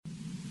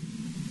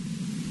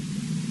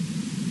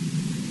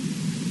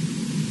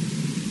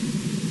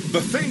The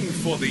thing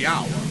for the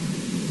hour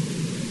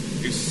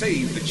is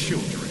save the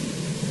children.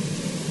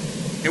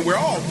 And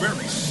we're all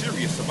very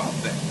serious about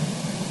that.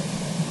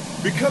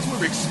 Because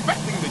we're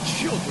expecting the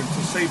children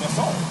to save us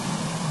all.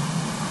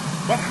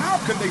 But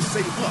how can they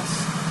save us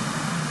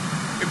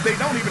if they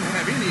don't even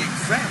have any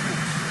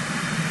examples?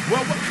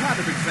 Well, what kind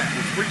of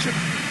examples, preacher?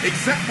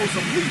 Examples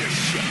of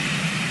leadership,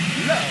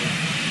 love,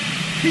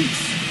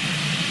 peace,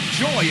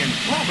 joy, and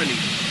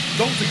harmony.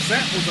 Those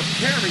examples of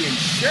caring and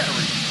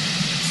sharing.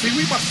 See,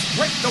 we must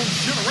break those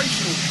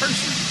generational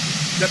curses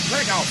that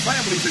plague our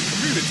families and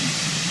communities.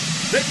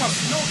 They must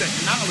know that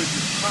knowledge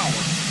is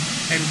power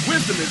and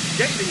wisdom is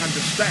gaining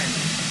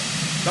understanding.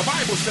 The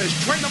Bible says,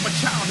 train up a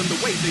child in the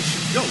way they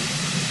should go.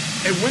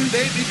 And when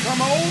they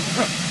become old,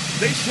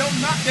 they shall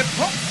not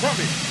depart from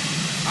it.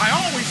 I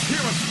always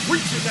hear us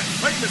preaching that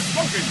famous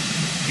slogan,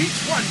 each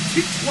one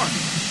teach one.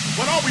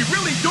 But are we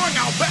really doing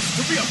our best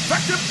to be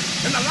effective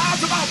in the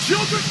lives of our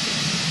children?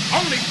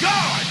 Only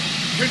God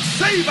can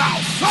save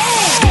our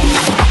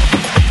souls!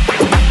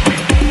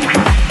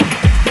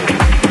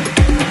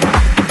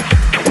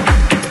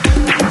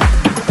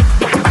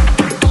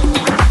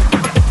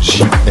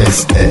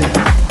 JSR,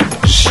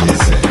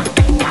 GSR.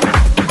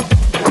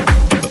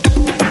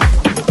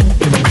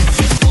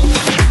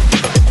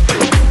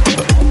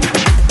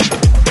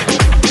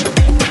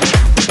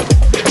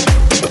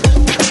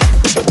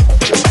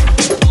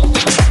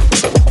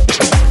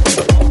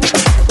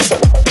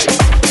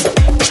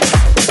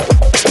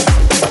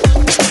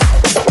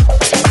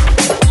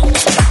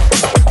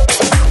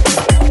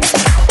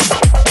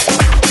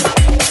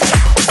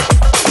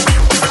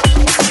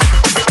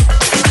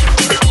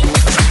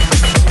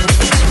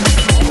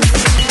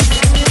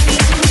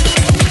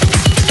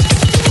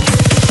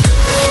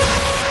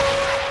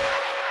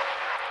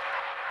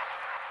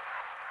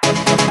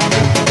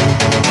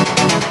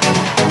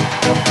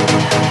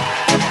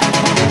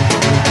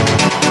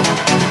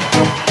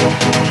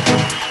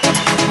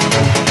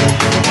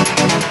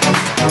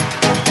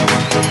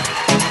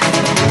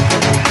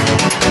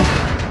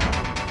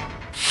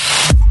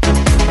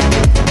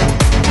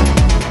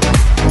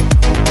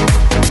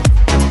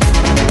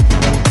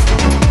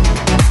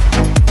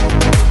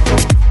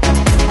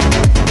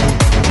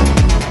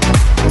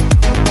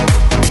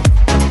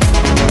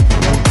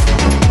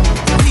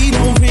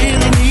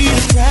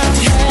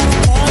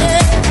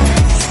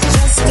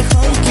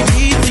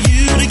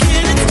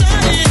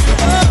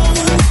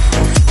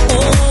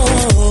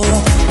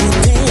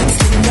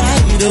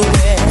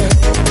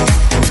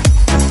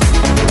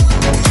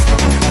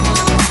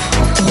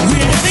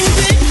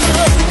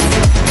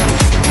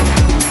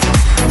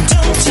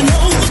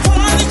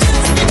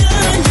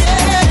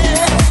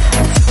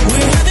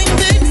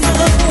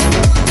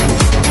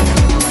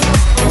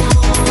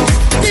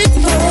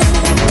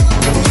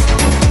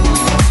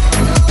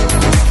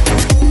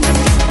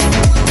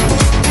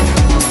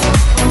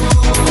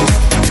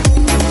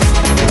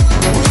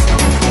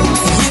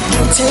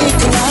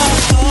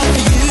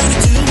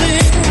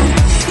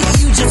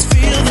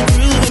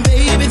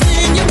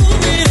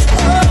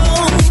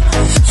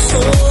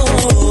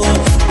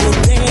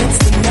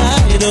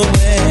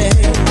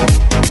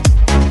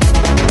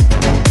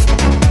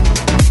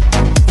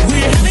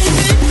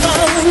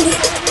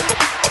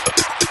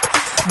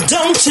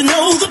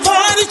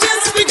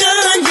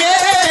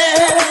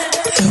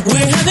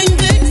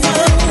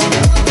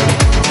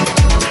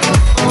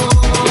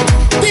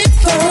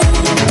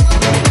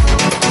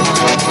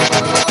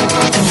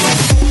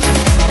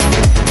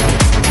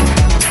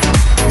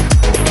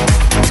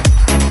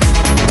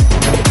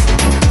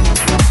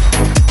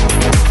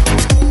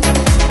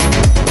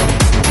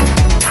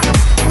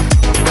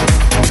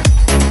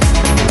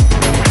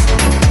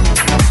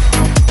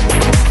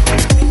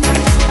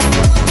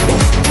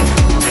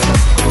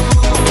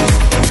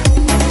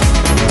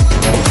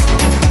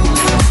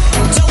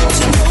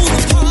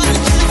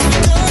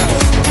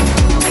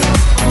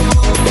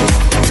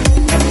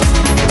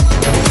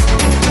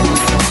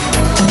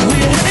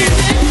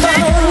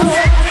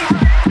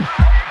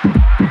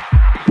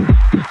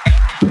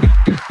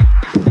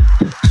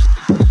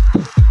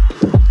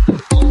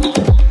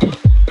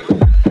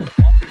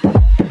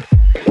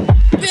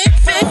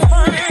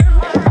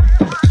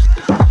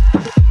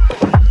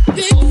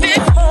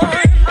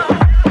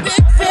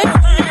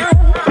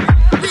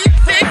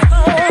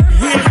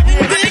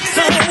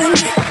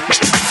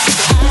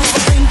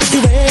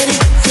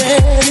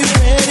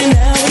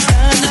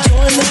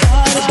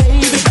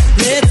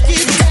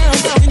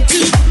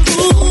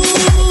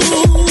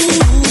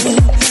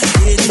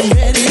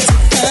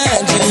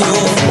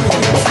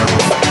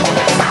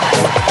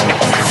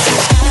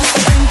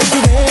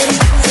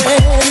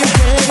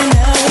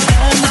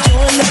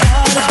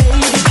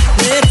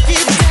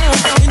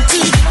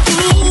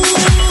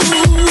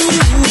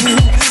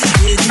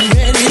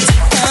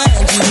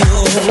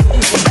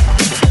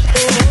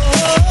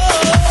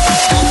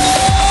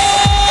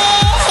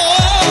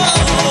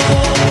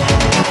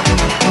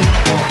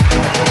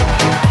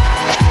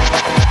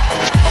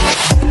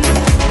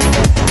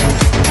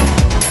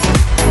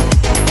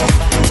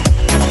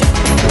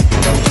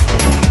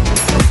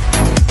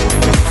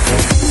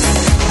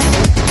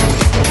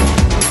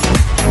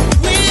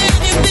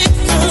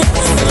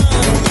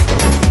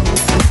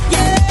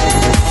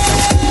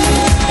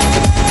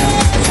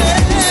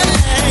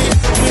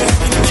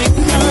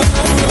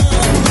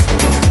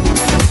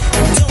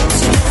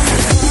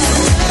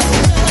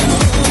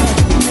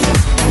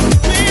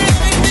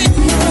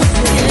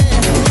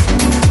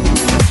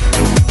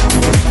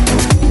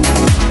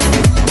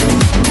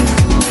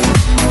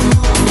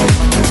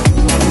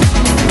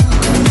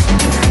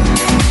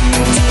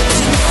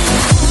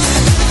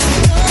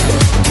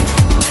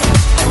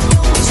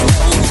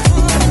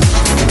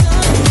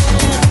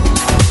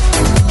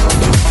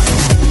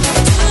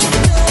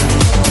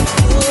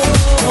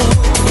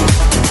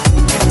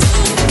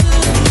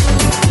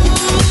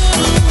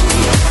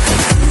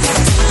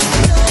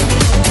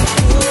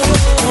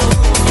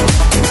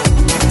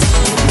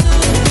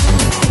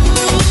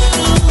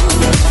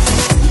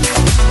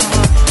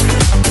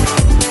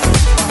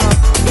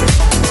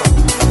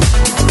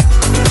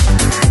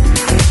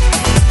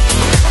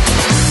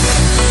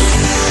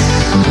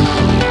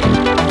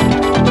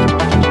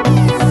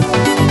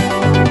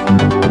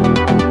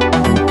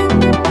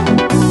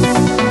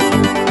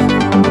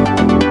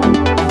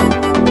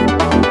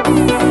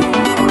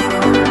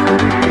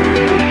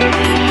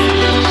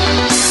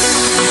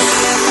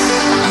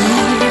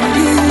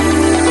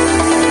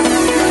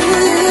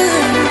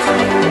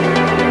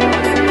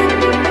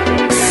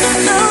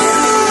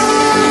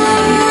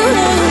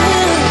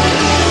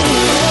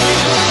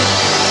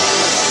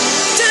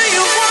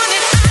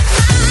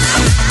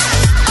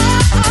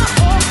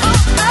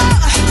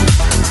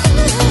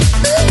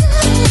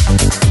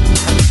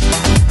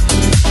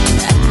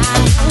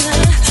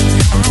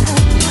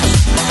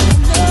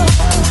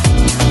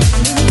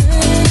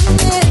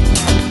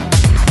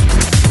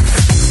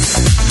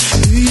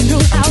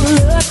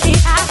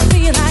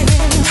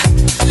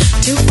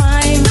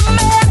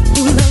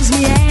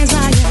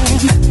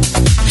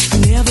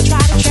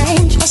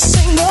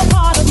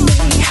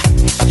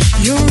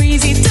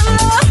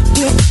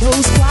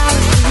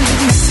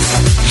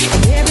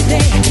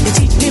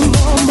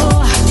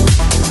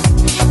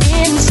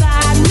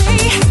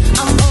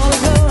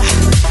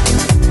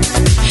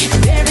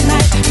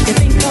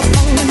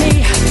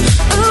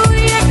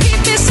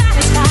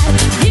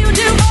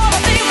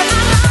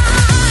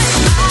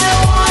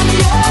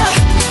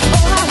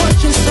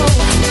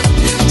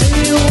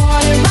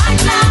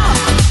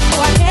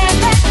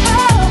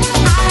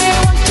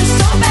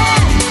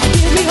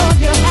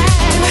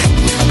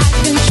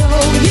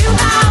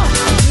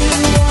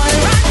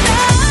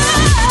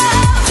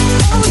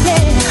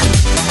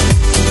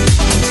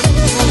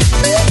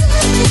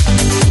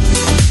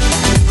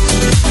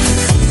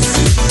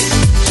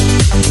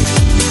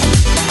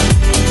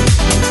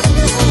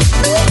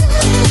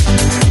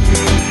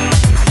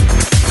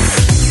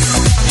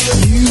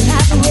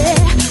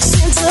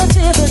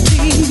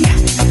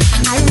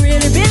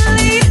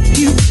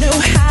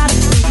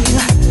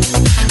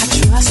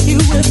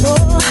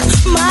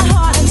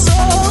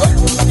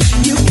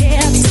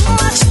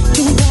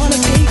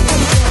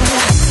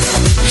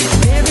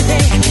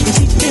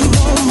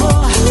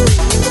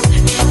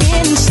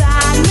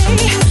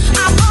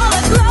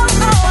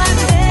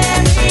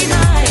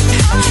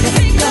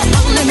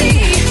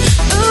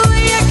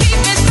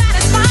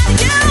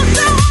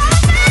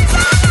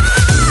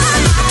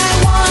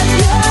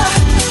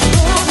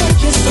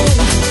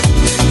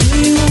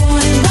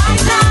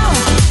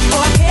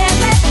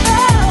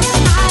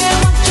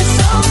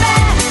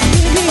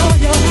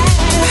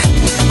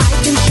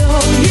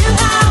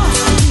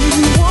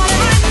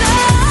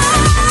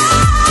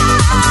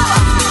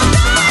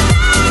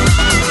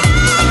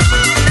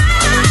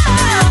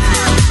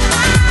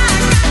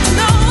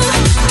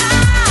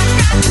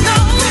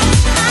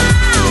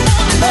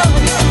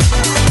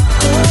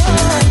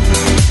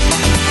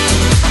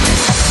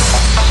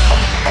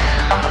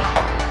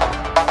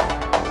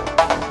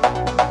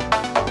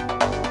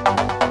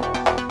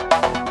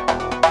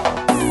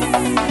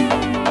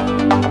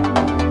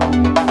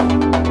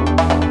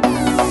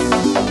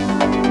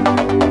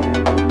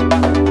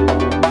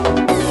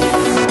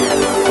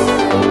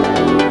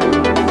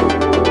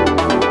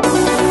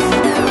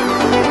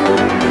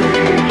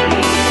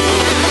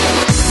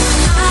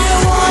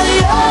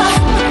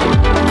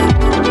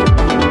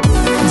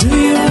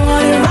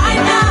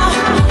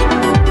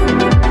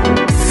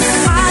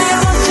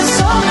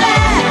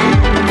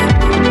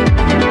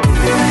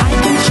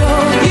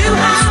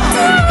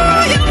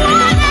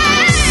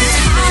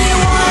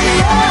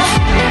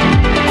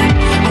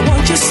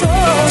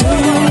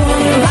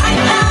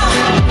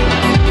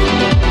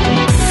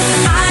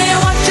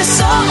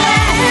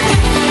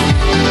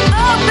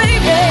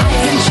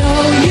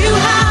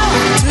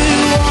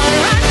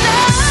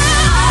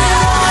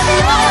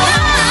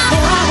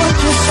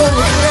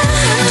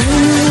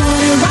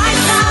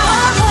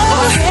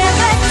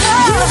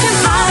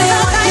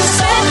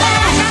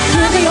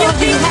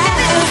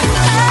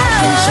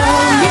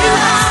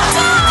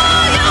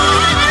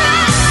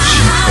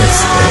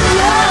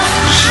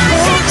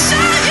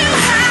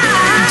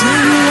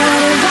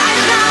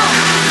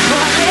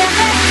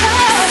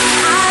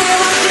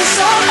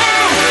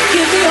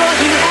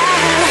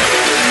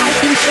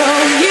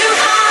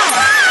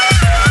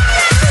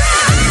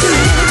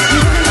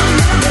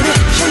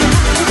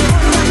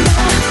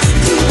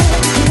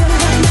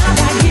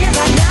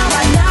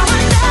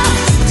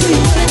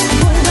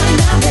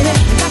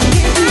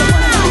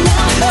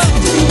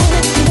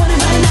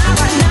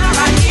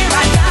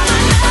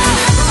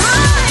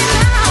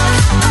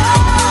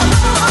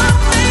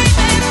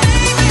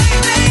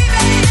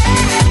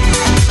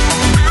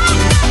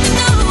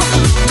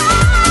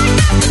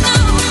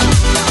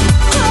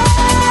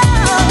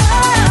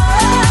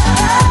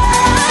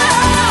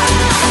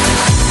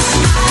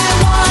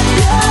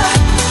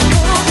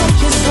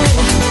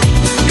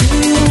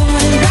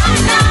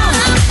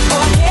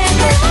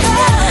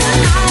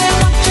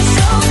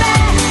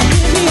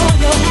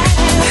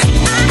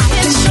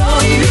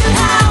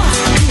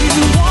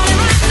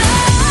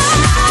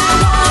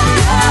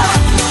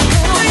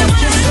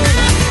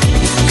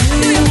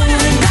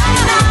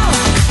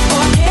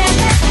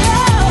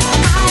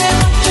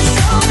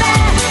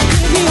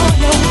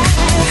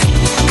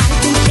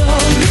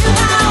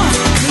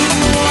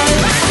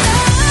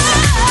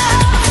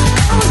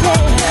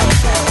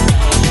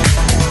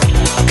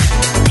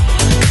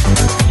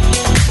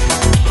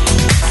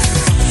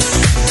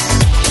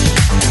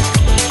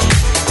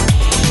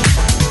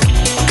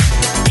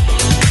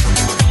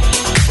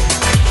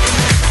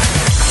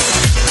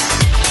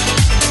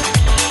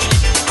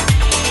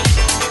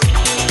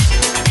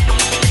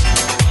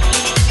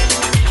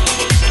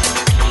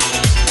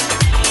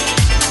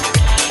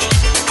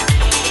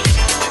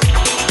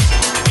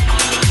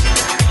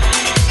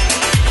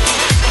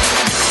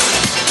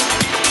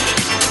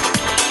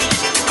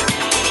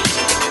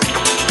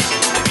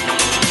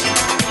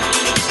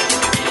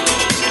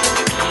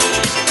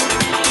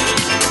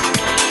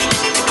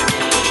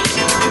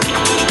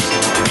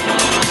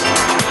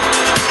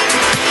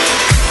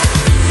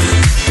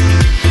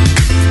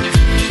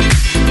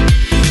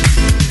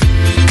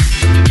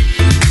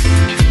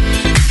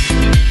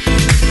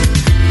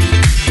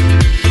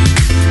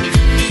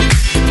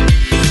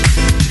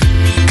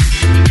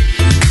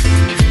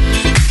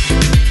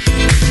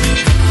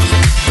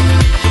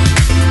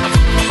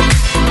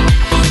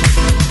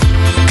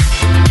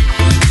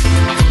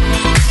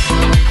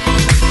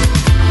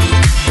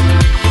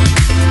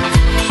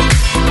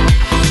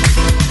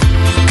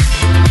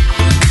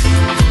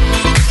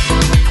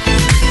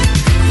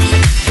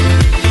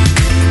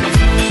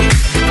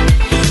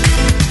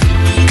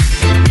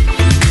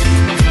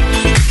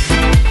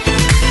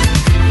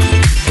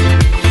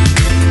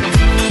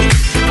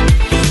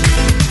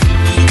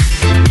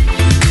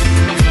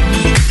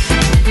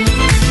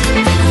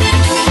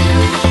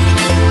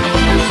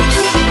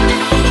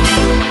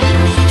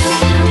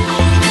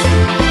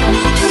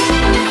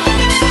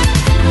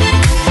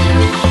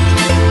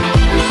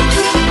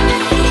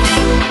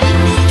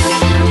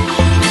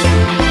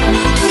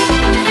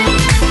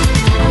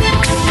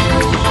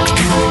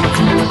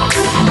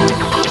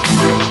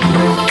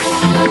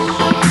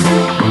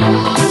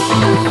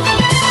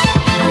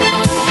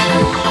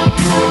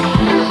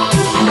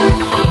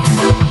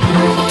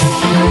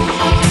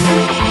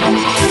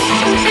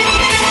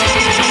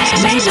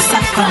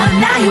 suffer,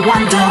 now you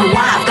wonder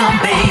why I've gone,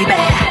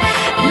 baby.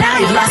 Now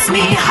you've lost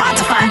me, hard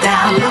to find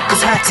out, look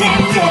who's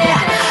hurting, yeah.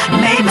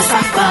 Made me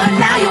suffer,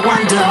 now you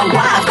wonder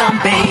why I've gone,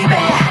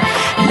 baby.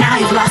 Now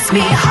you've lost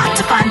me, hard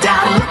to find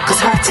out, look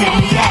who's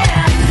hurting, yeah.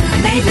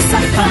 Made me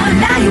suffer,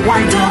 now you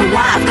wonder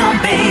why I've gone,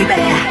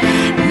 baby.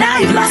 Now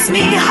you've lost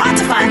me, hard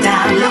to find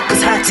out, look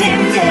who's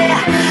hurting, yeah.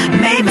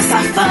 Made me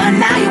suffer,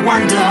 now you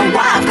wonder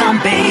why I've gone,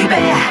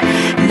 baby.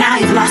 Now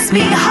you've lost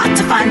me, hard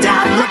to find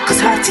out, look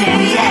who's hurting,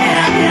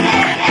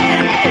 yeah.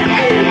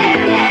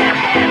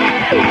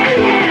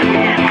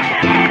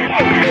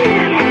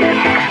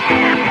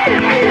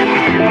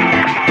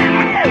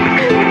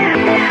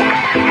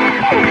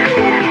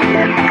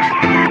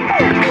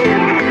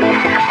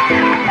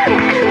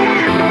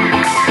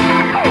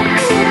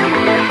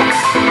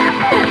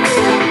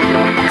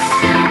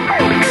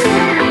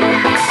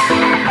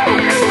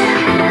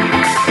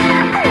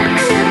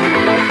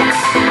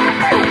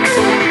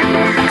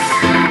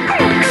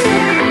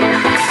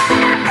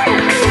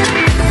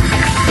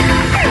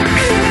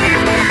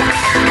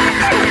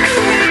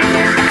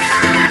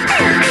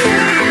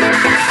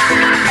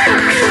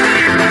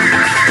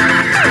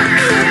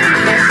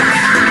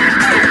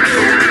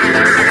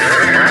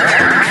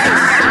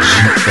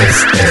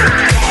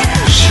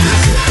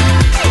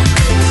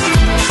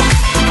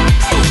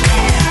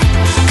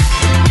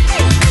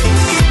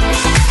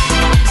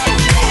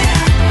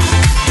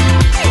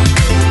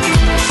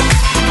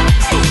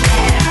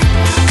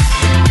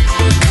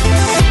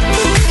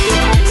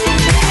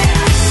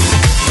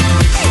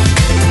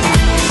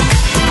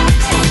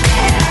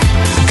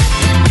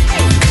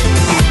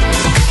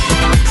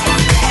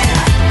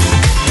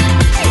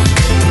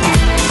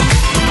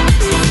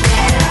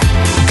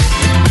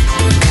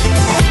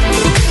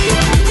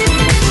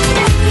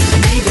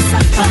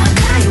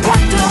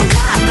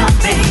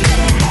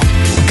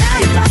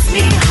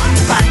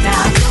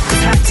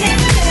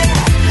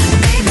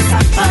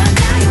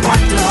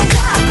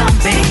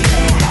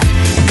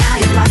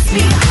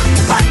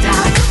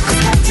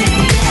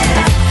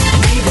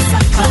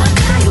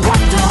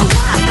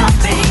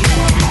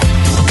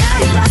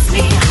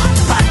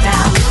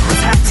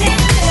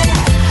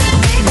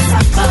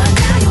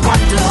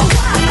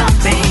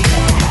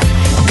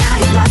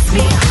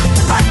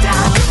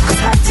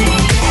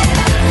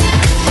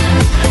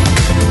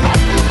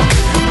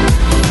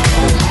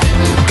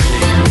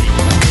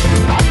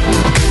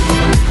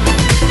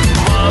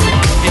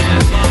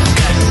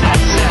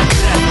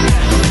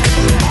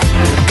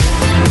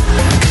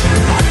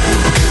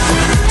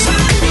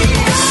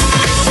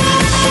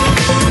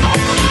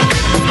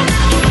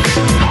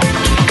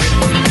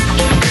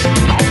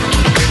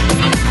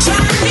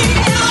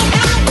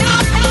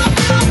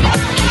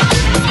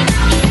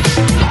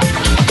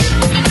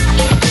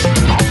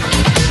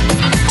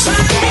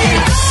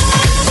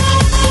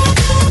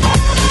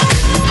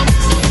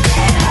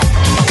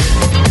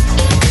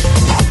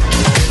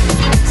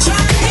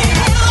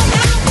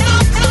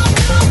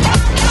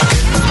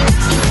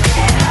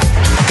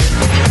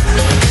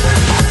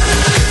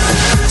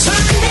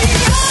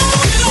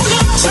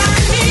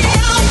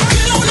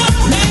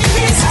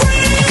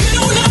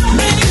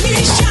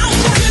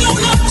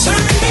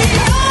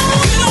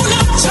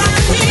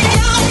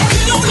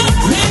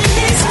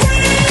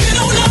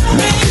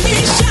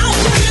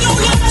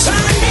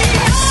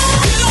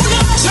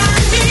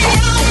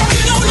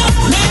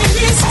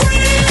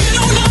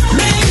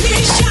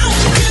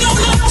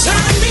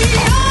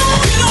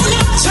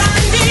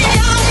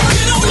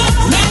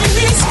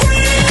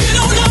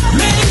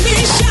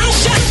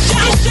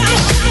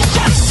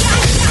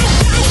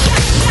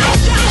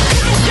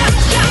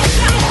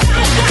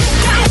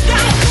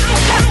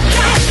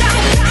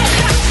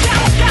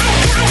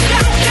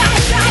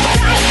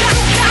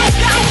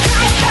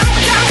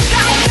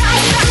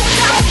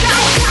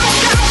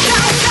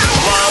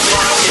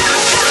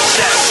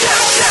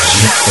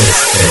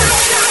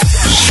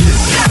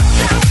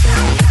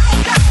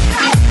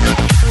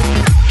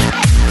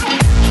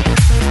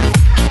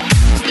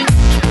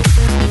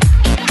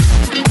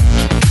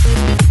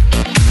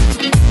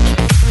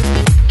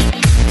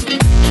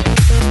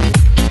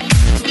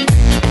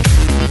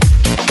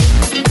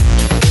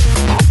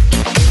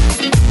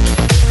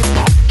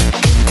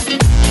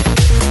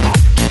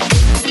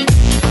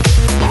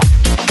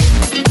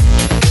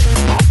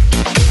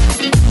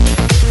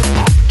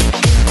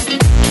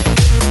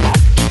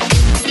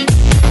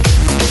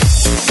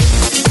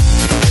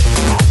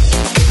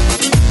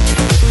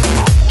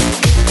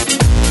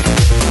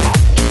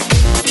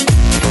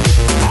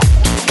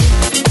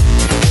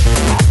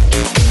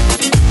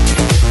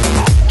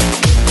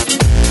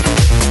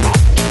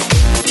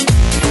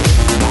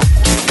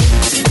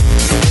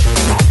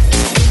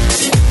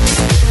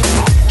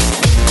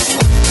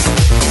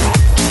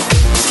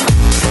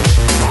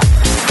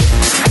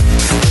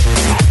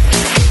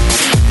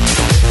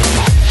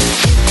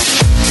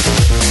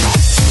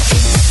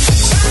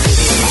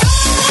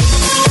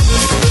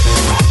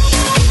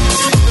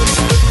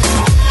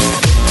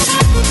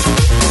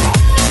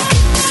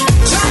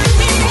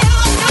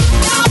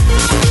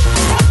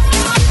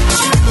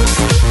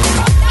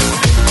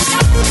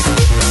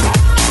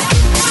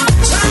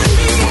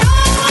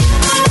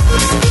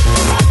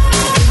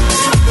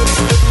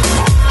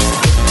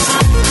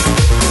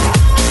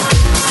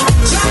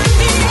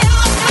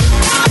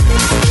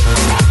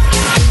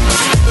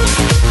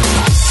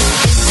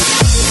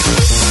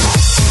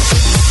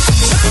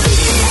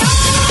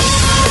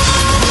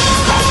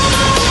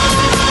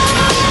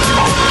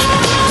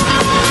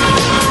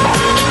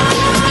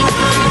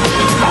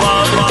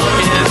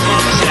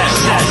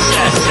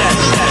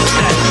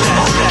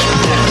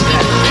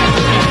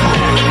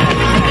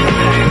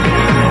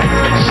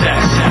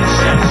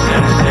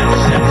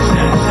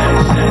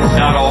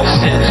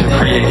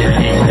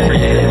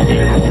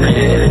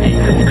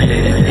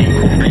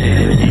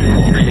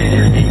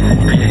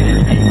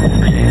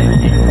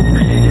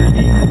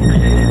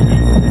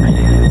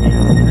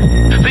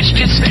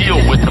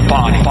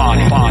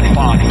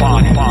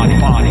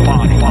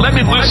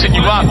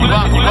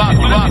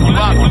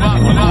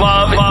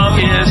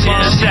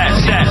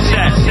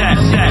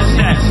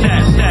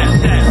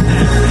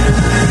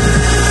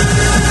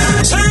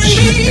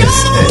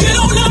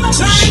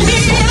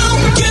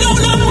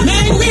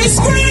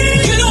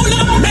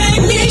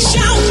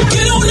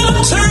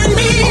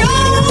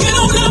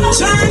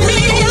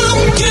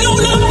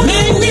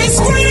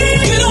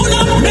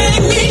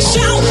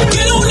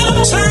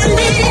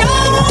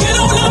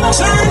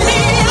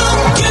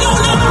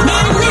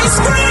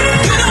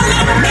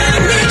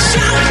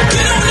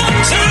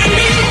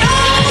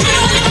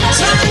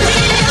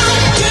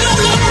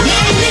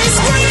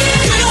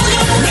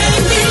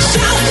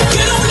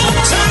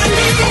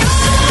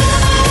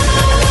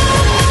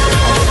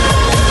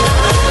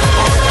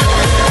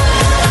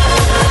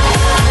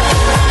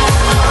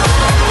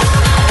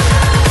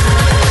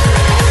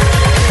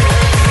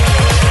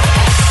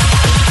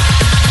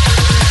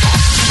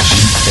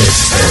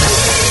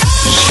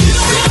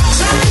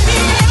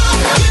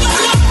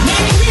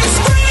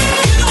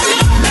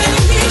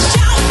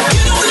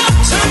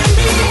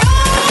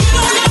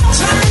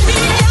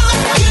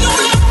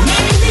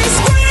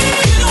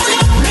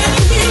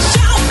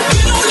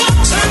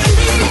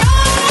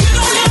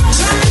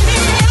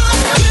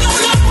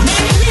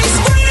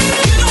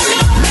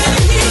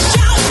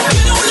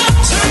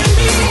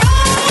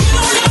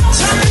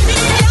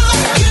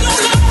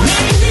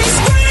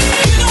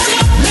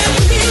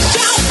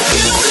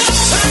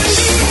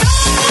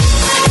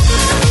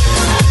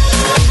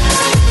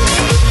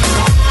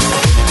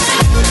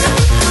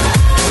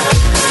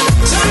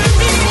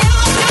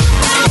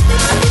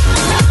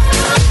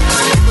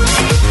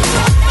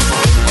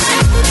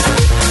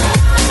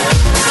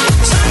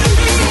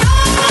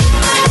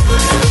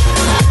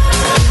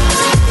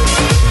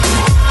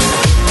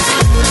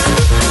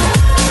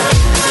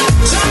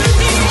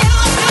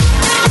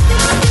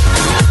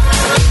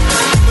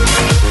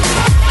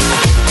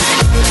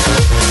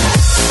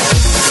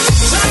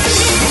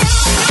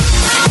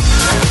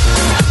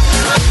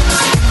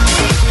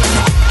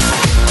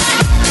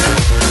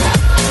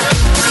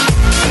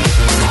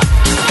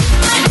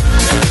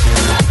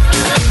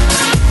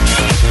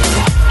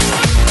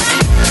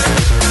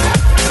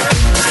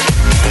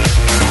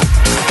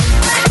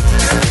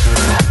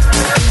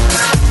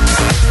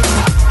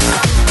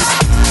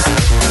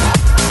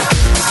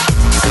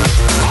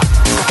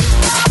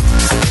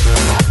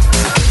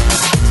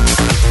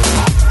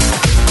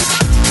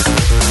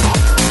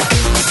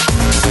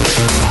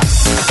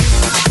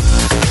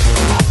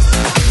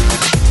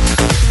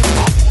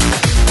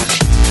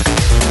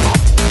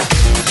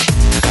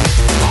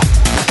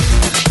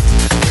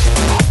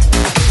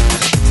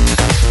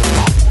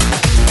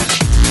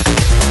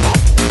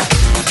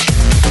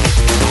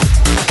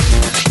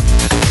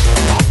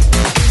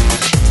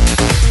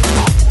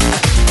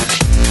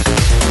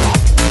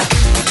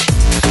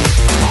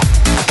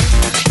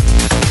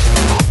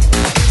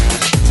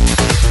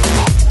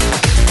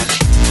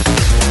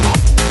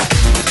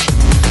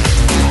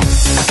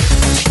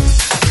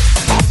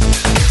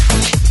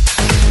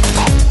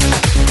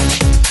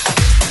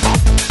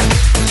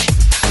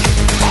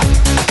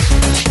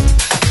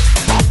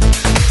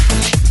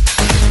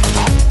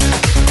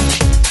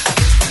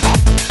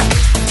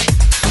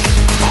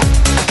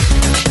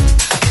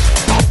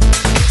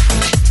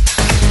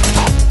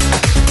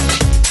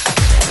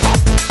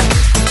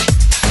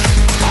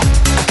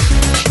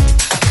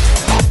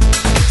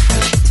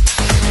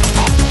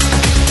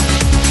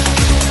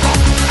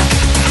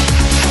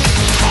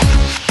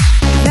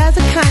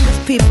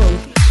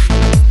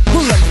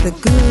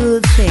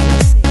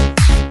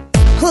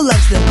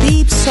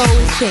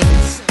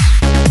 things.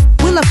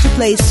 We love to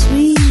play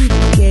sweet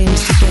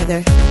games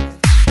together,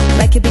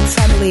 like a big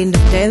family in the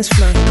dance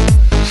floor.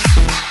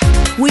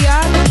 We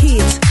are the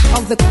kids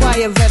of the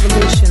quiet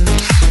revolution,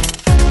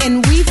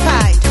 and we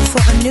fight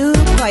for a new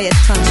quiet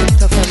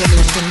concept of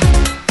revolution.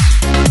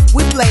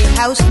 We play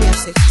house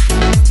music,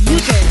 you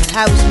dance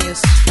house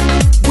music.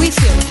 We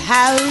feel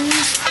house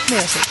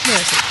music,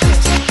 music,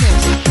 music,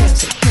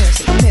 music,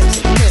 music, music,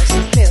 music,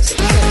 music, music, music,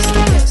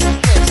 music.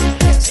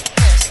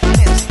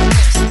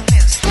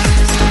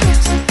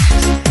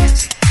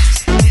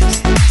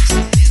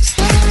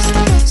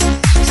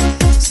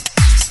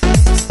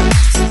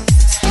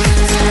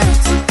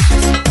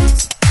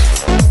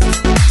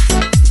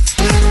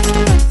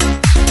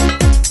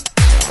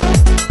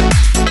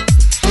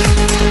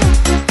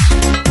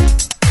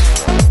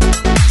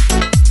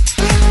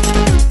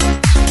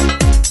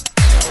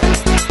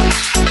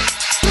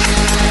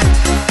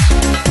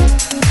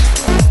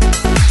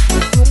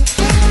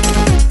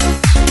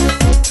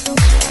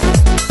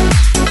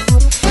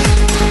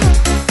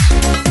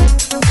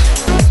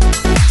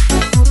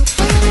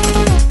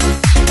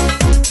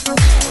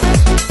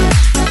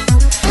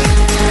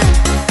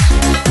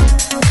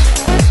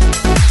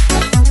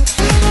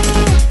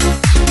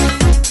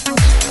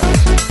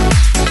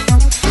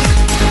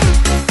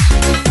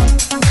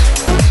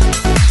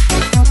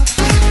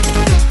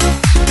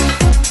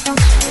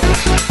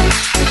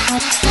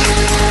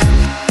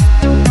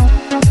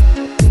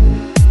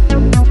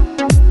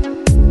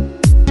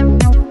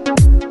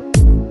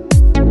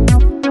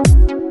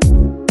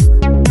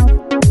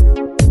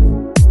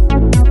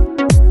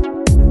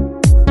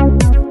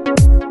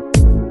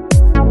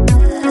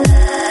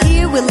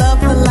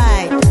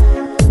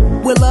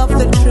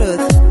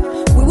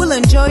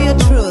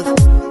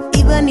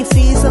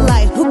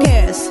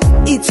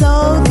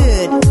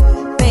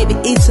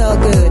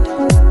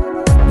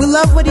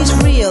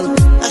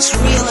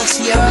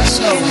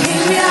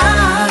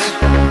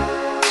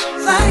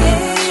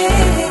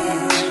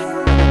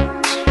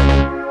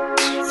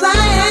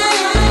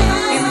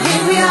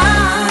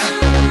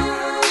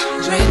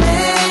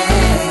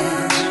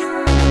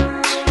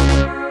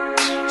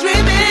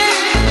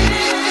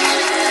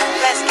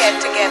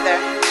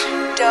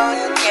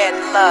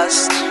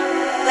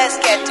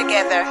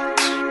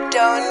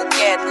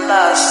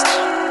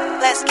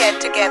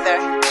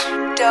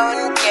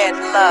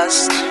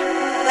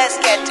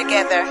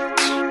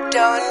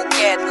 Don't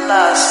get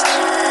lost.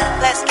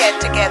 Let's get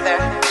together.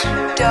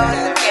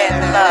 Don't get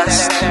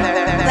lost.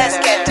 Let's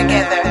get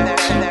together.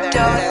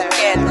 Don't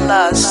get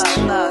lost.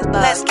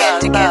 Let's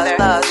get together.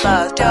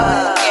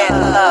 Don't get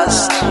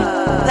lost.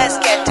 Let's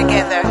get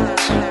together.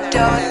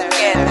 Don't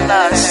get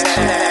lost.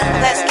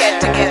 Let's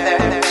get together.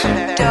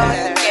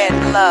 Don't get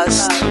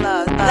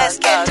lost. Let's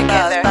get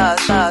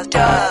together.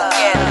 Don't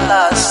get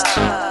lost.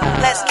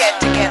 Let's get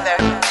together.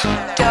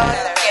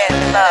 Don't get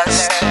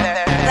lost.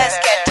 Let's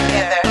get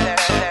together.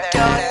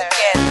 Don't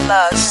get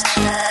lost.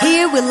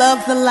 Here we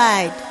love the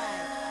light.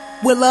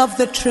 We love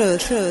the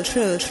truth.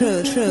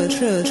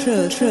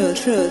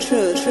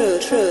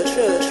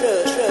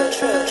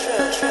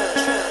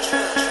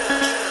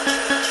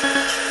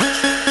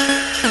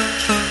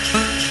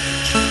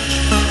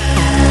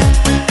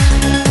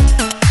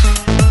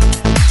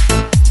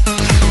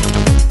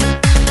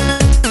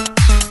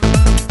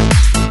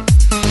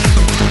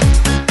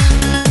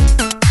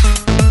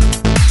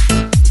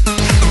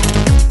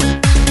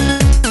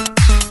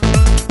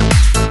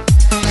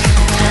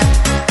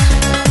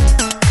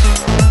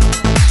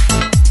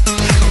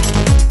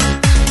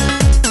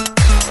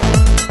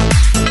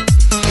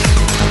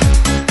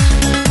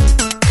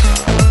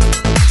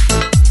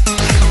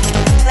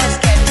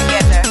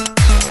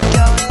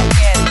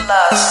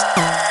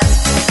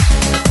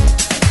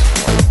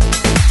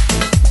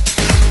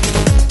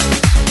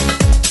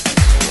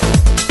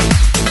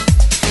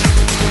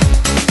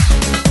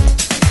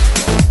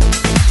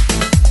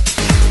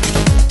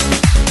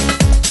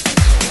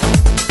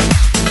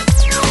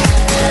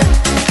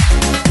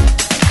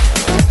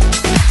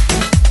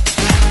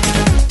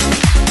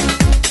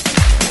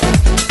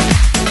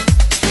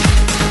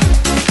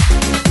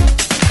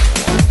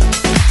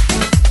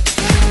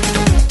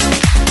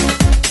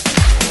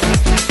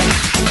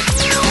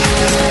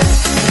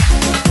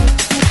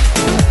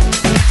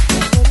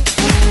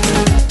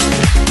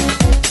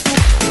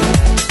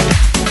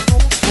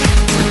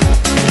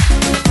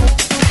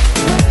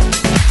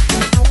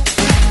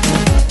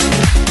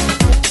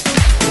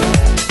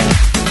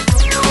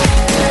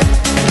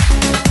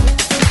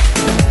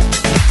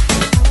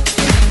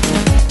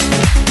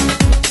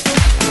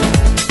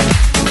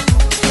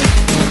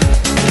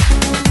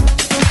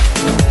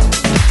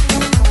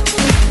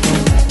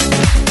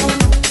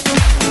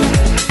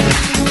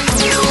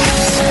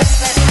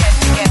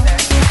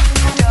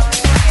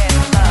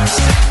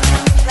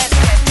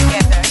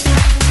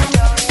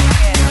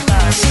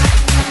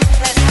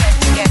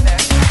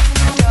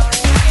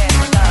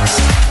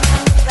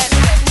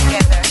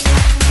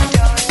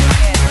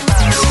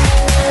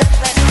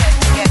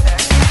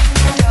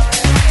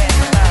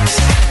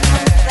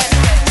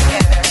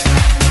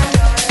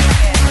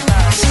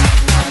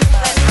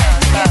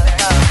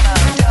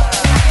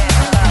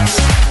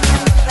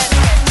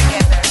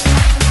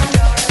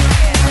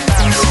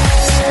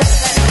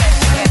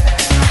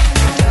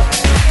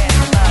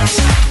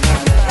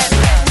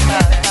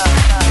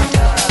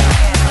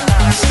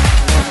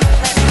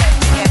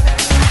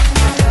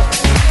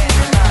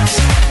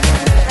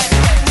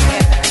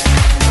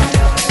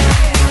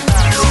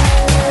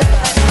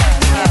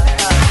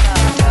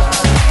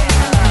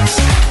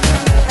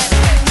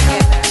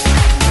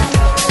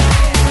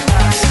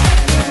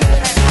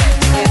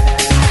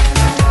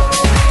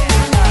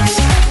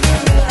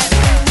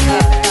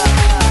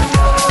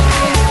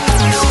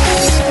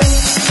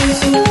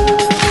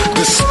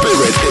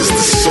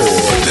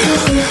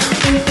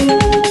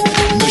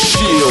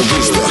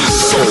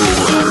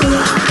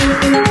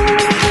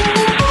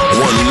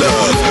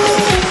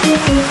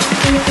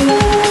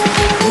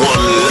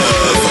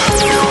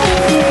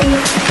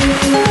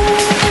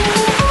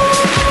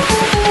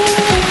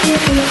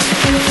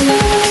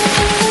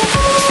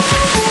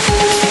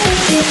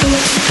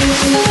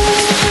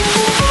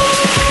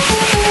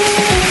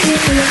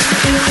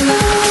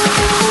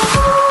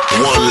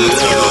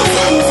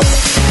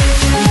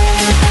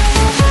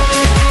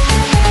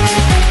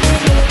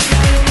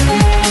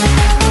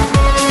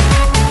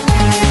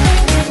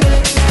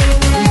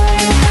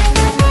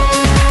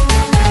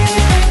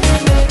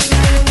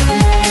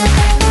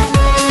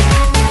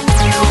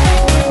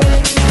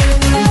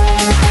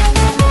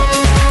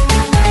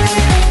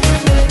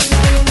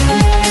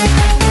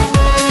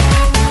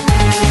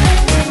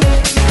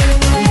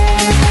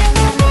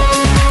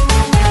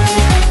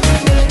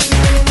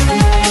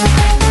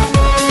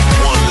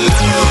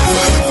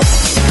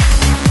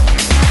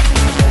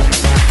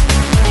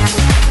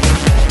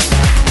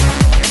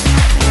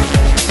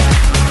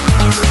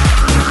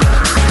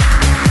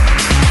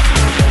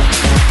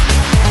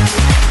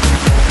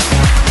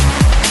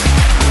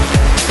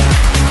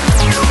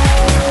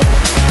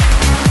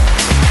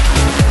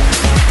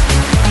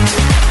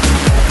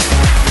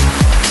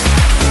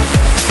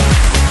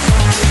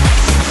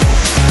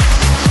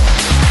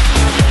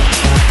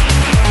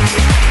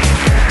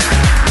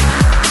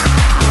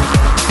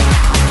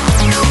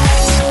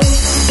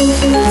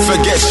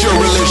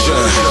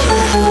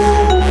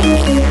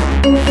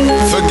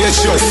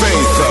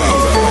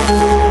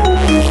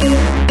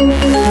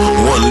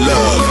 One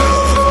love.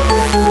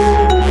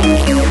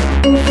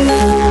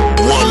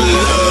 One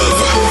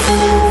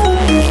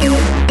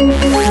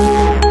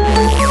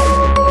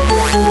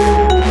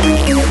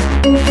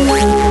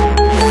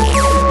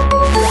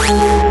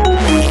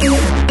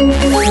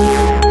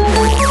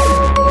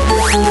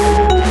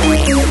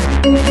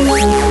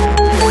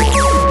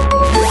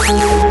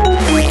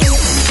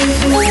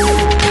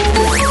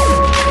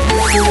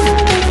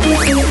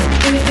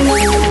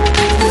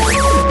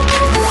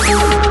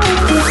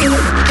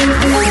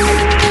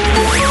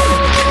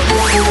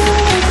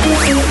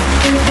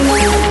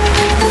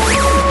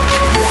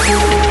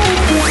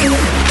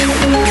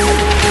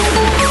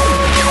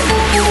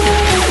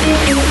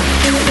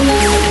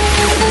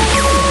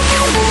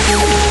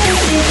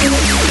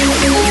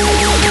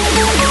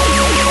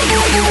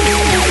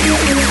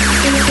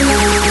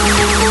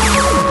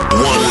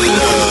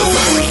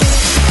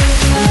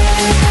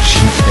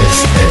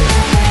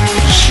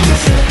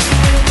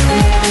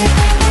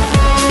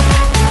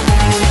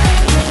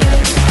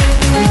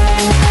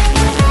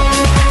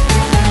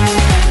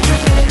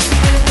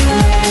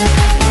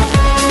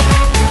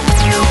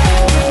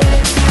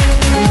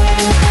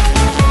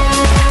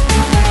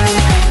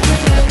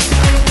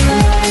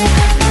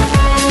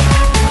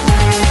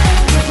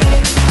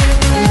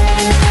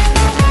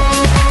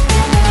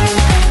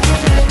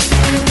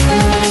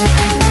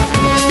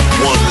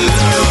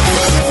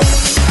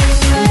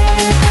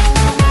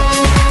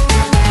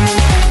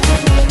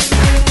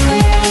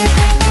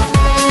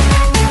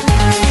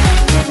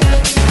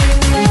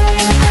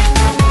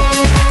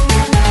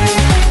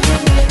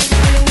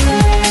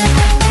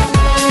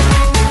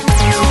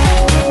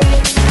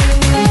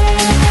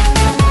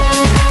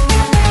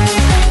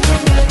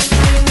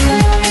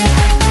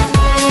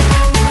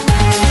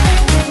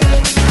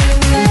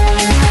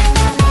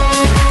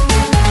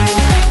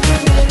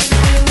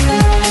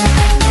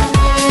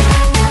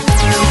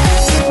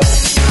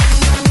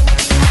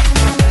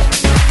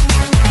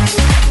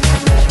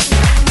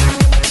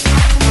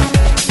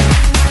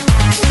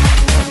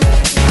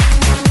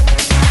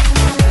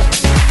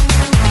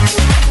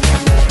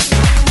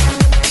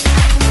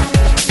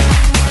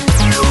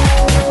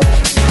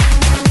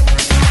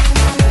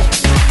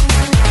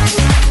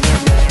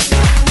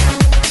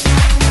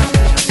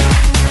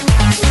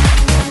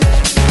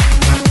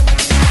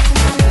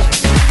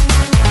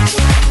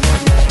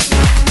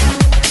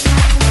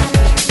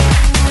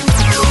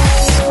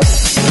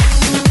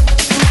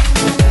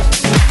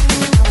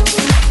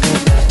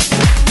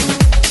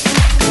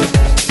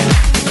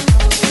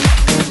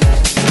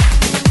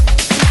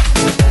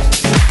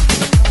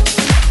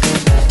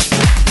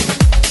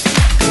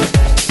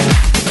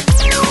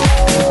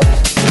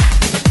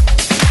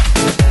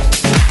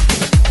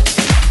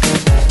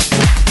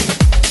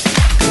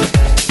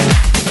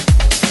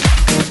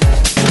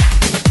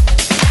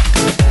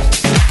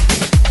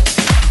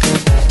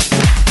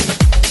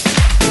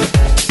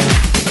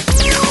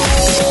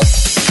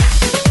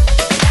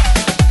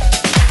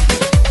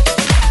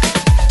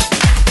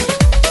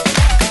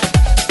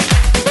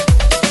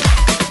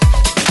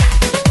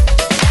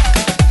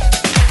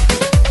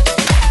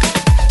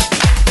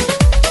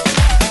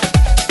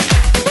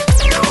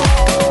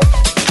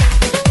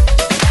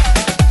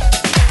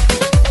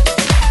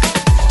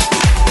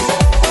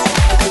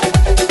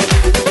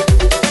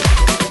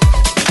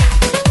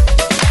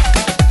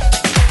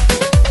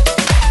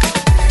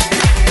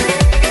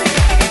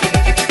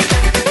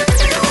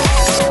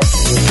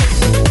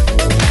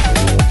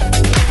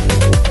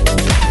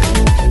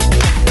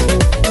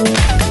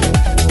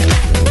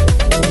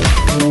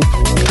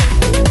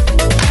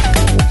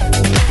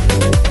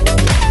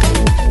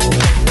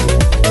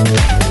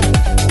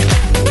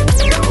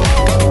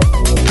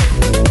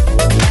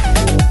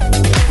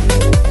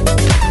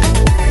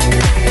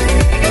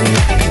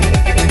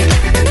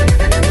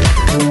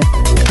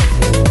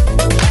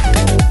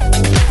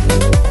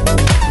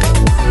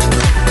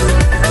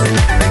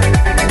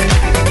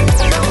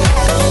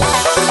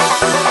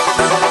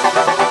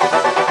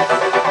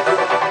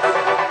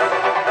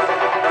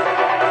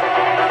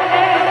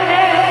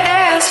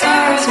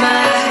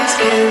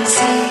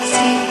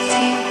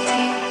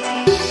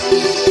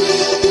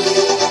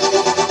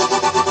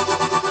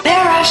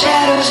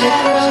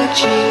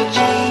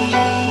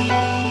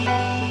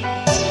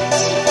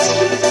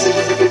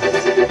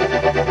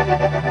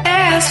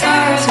As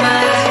far as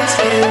my eyes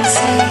can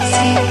see,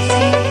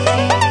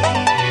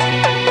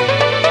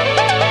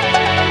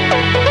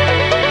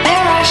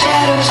 there are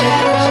shadows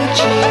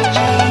approaching.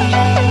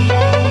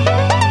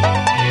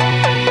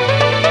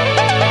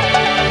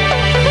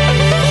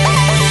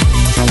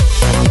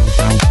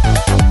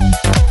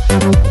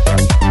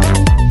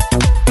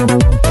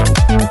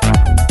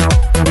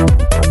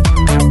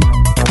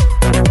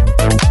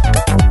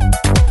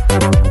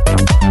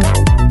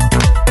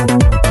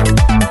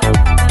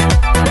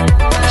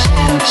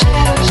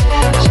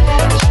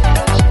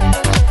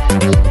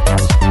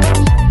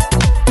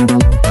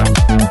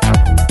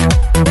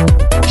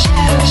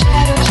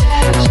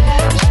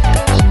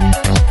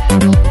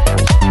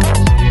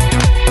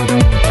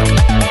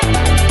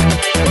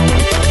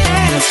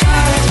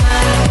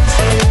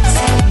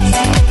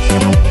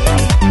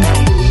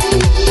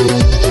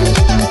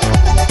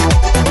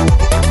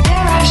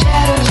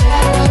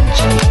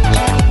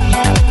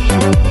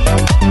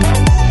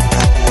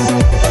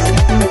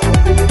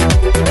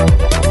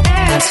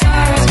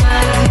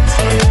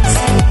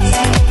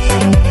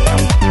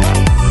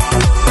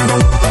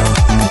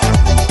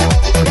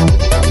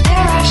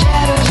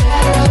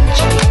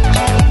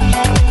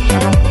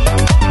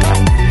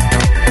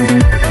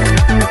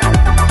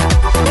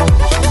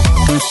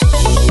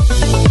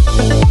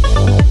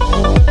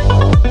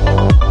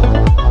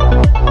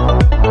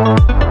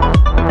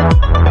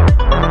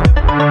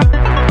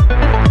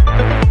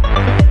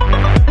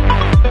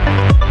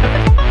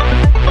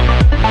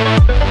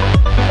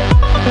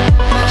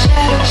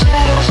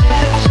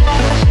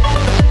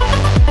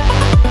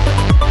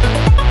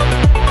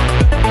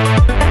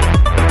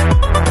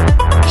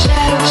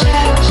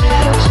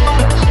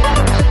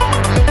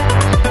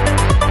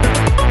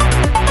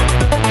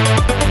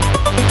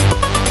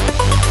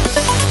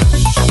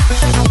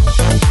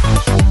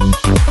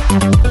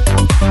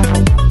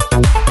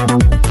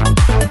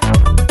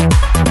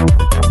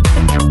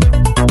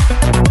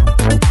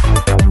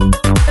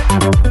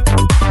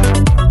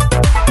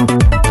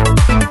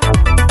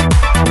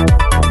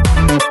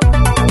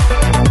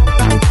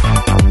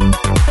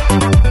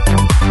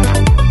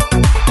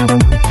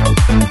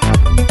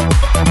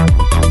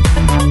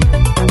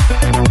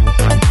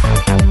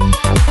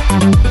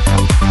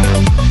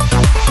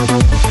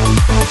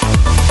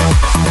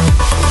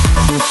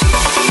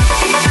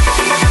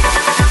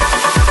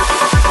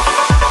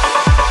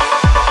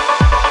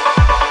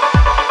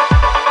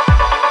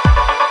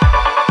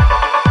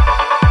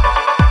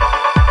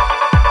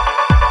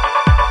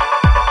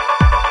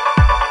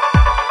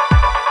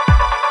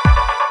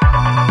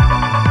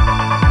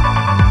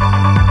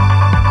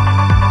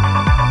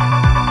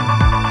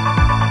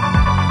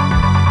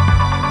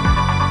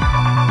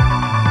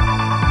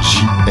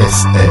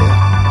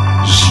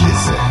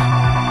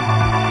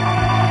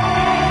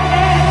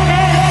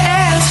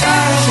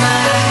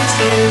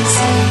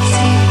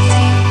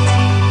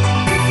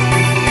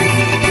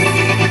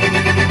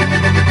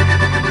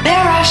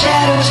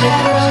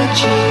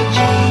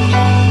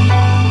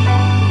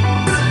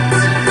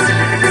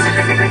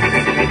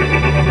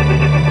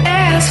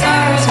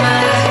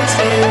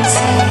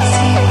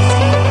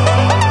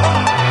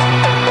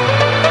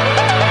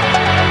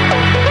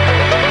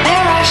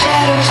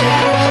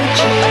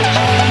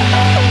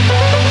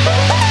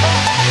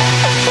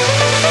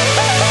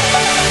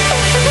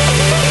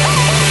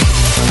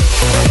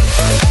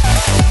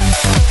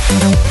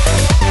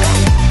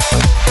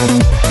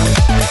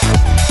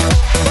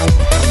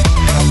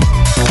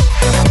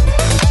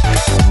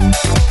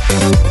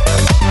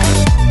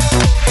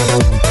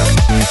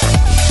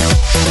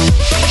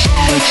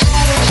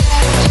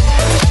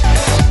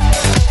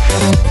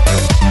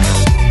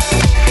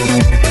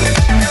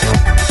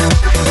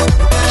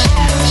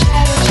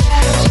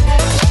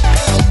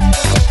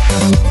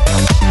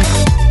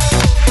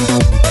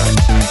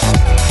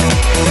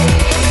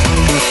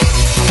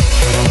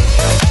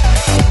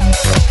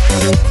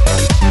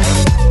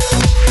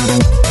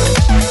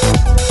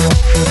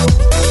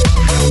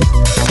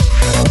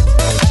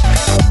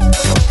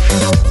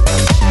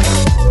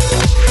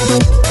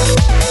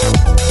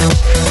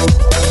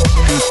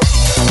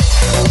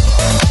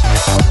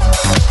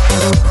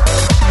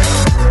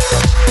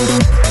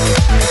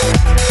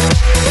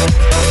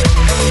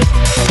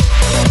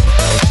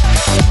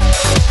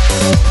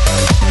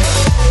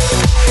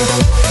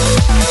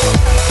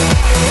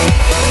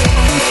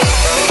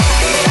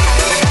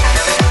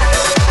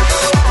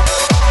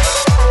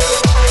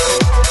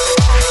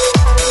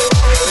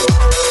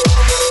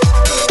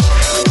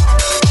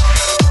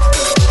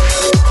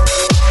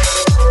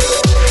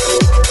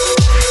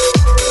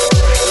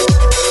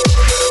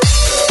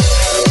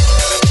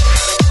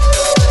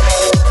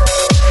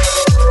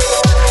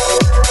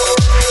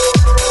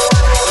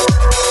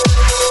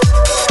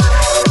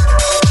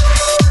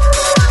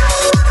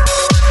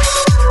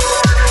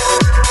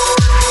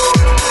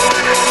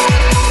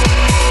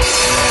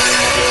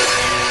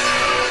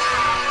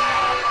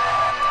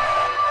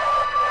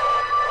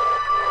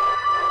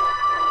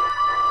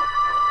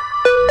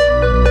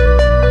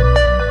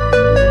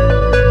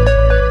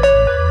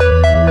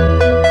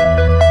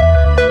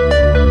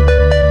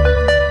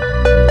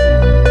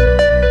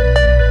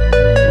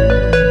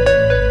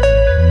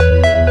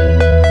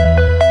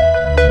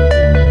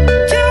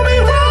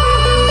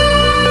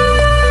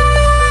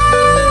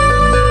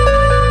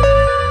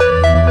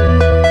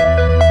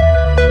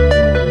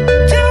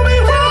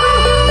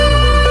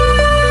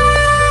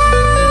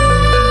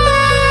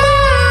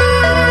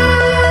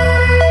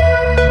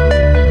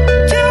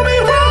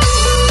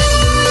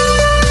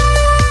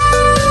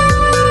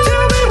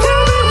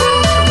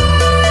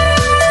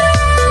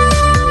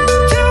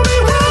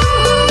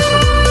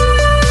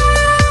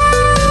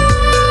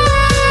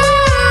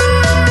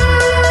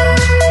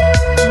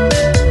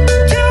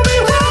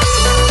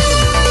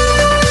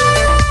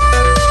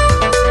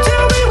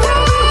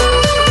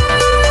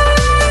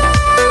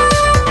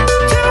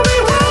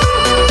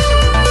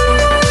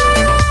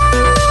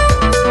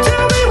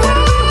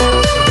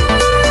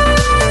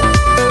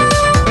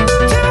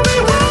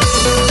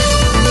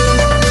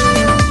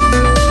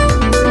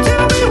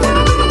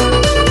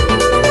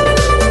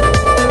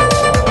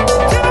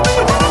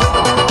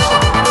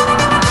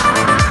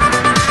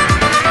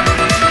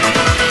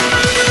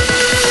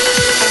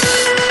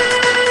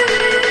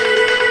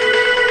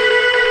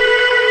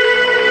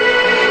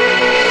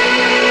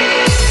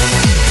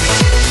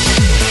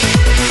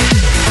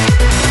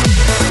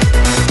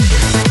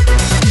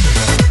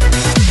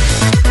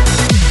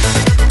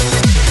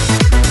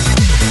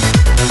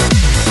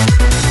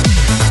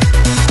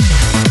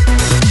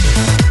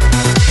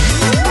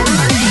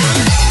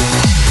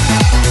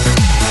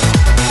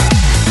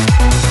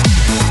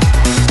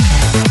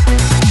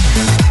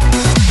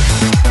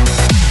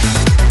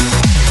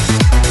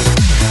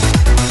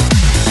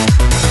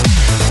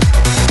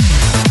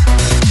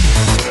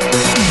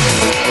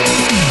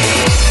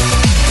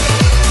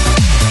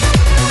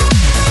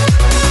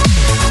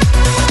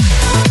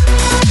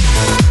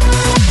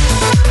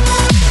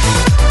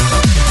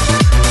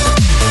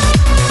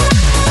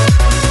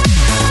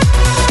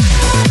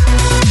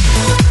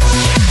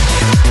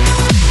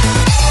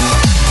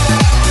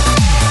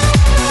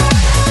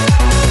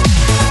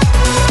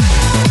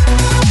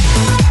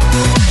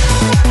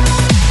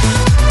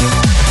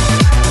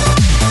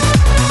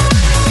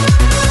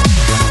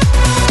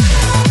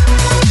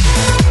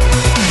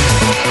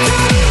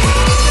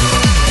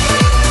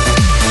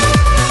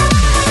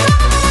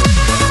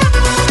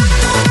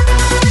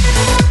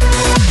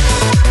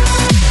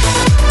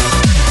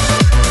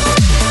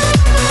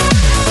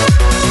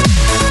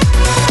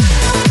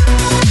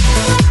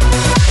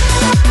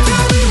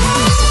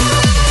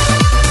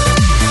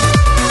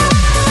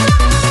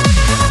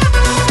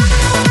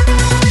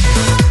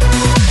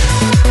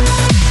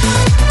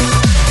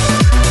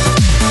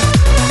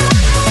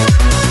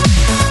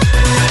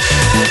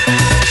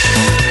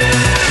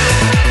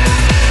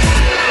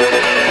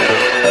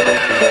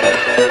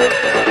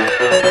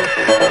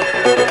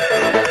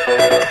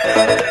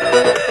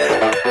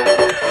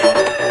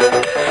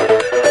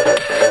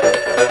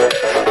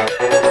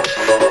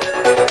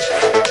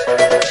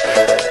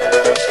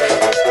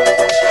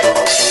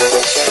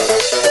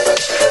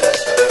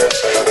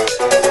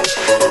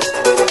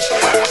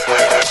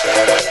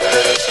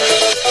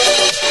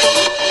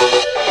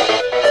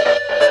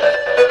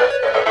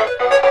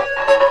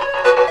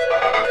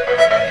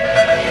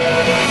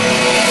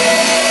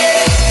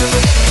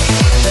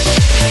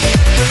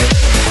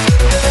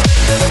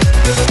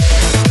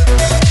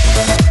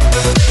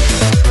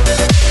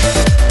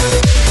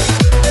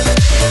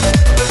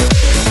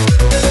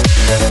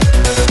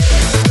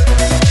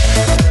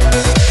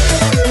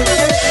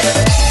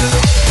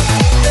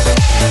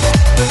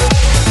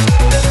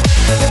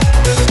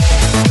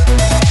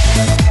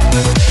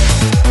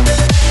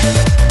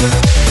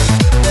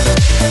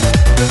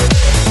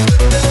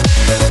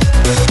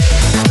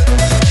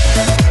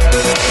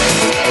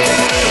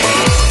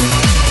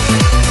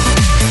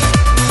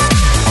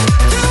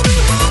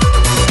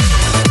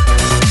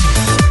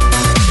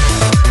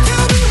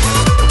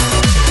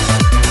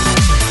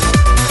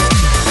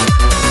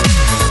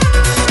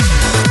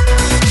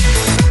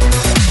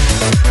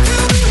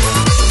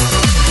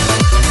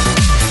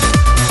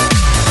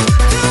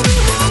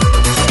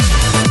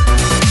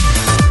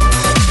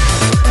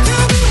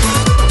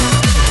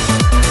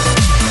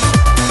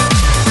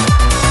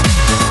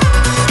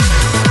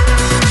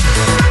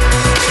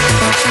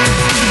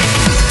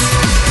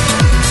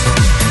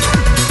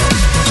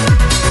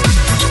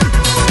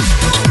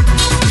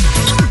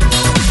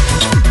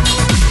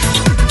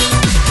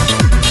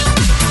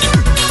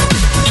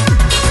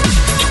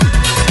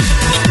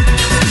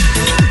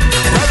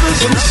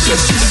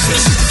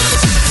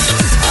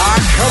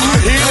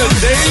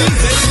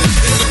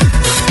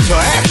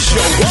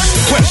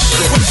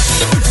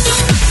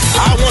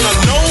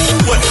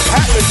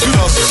 to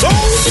the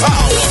soul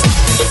power.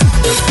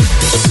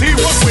 See,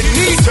 what we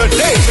need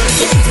today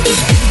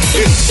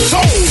is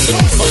soul.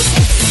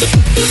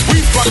 We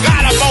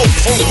forgot about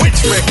from which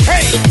we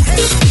came,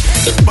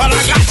 but I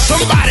got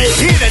somebody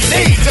here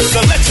today just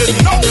to let you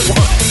know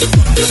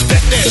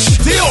that there's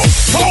still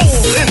soul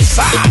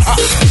inside.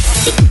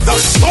 The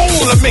soul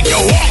will make you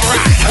walk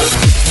right.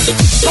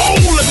 Soul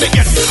will make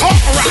you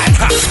talk right.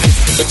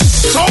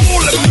 Soul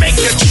will make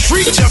you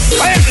treat your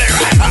family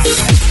right.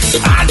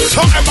 I'm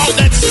talking about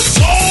that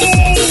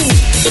soul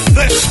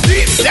that's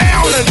deep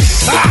down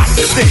inside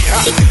today.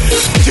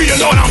 Do you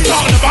know what I'm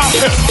talking about?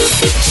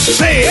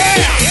 Say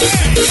yeah.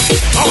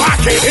 Oh, I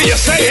can't hear you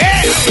say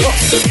yeah.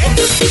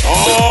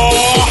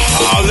 Oh,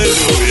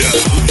 hallelujah.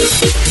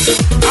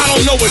 I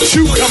don't know what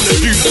you come to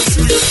do,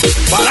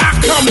 but I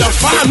come to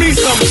find me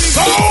some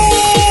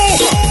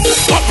soul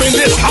up in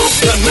this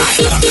house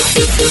tonight.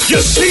 You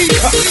see,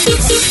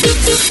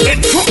 it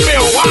took me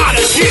a while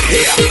to get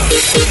here,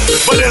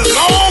 but as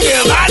long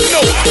as I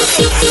know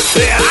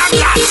that I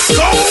got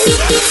soul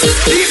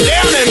deep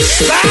down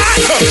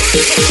inside,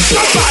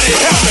 somebody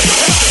help me.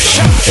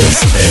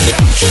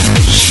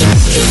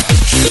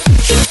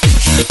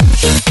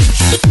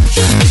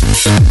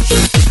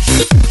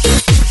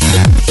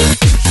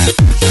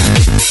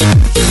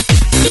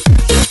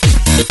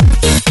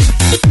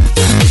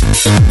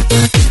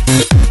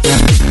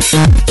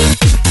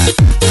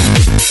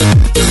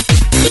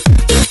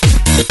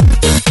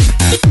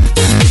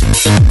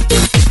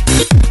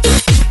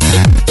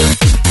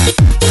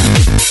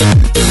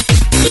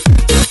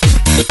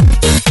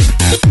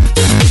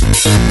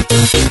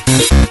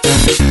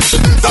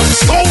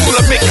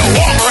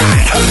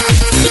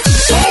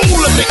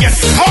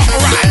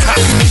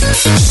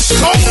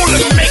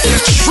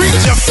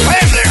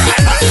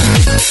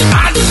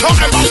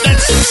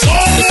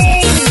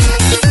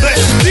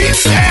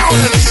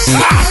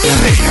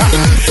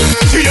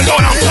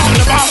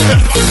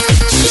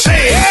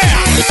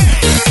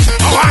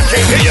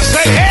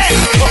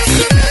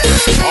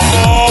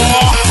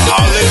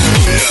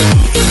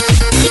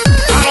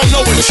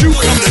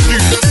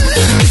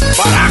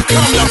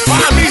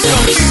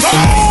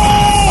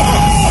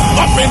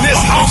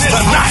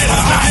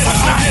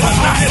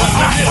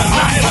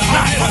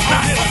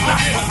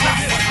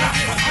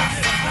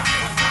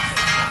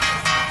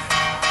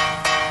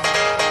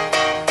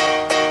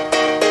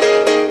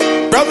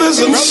 Brothers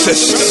and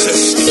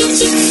sisters,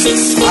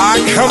 I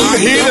come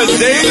here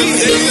today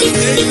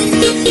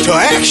to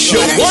ask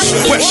you one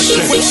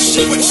question.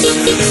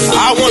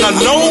 I want to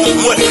know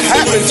what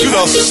happened to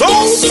the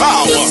soul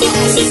power.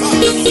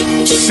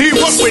 See,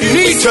 what we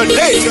need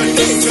today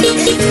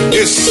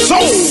is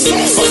soul.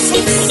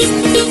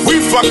 We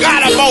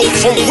forgot about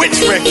from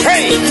which we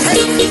came,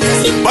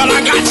 but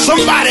I got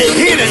somebody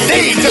here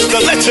today just to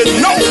let you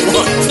know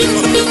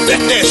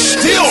that there's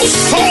still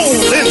soul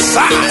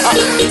inside.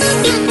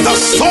 The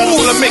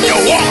soul to make you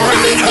walk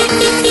right.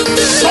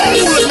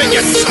 Soul to make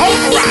you talk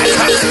right.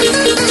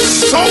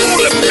 Soul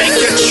to make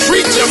you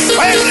treat your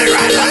family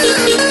right.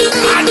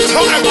 I'm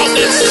talking about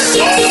this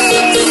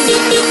soul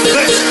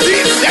that's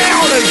deep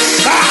down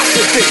inside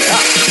today.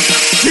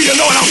 Do you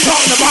know what I'm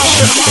talking about?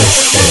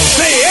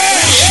 Say yeah.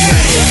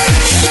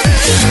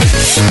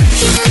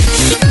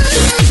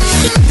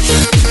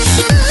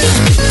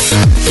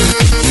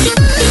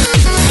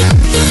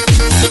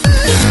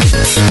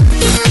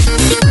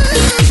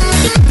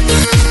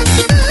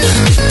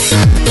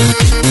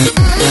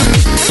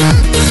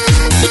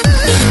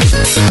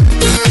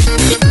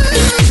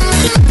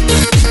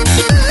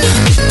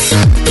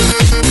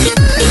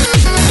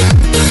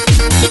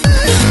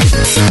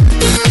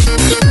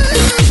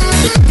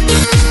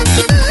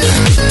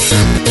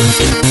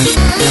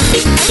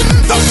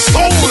 The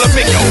soul will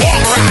make you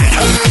walk right.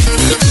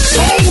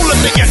 Soul will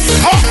make you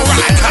talk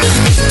right.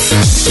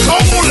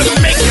 Soul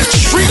will make you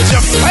treat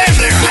your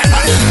family right.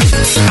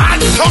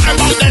 I'm talking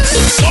about that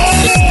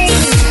soul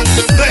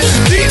that's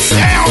deep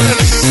down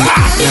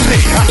inside me.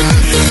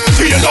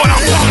 Do you know what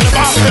I'm talking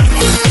about?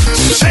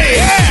 Say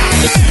yeah.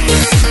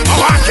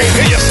 Oh, I can't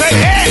hear you say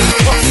yeah.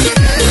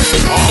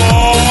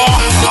 Oh,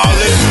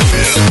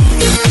 hallelujah.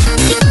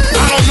 I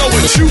don't know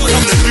what you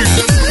come to do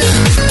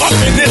up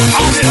in this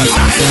house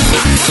tonight.